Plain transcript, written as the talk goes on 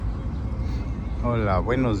Hola,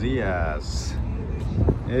 buenos días.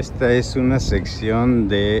 Esta es una sección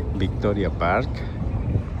de Victoria Park.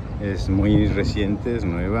 Es muy reciente, es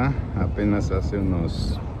nueva, apenas hace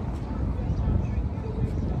unos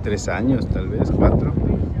 3 años, tal vez 4.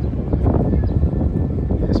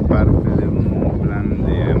 Es parte de un plan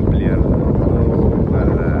de ampliar a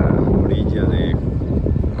la orilla de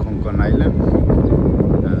Hong Kong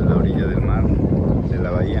Island, a la orilla del mar, de la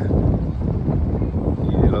bahía.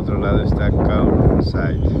 Y del otro lado está Kowloon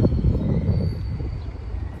Side.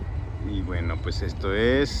 Y bueno, pues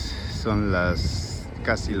son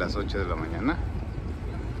casi las 8 de la mañana.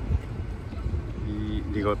 Y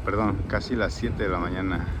digo, perdón, casi las 7 de la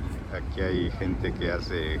mañana. Aquí hay gente que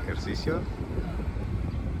hace ejercicio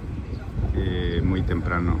muy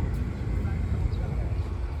temprano.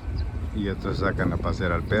 Y otros sacan a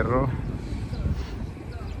pasear al perro.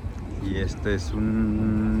 Y este es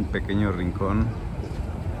un pequeño rincón,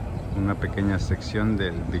 una pequeña sección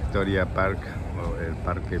del Victoria Park o el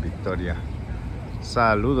Parque Victoria.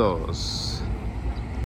 Saludos.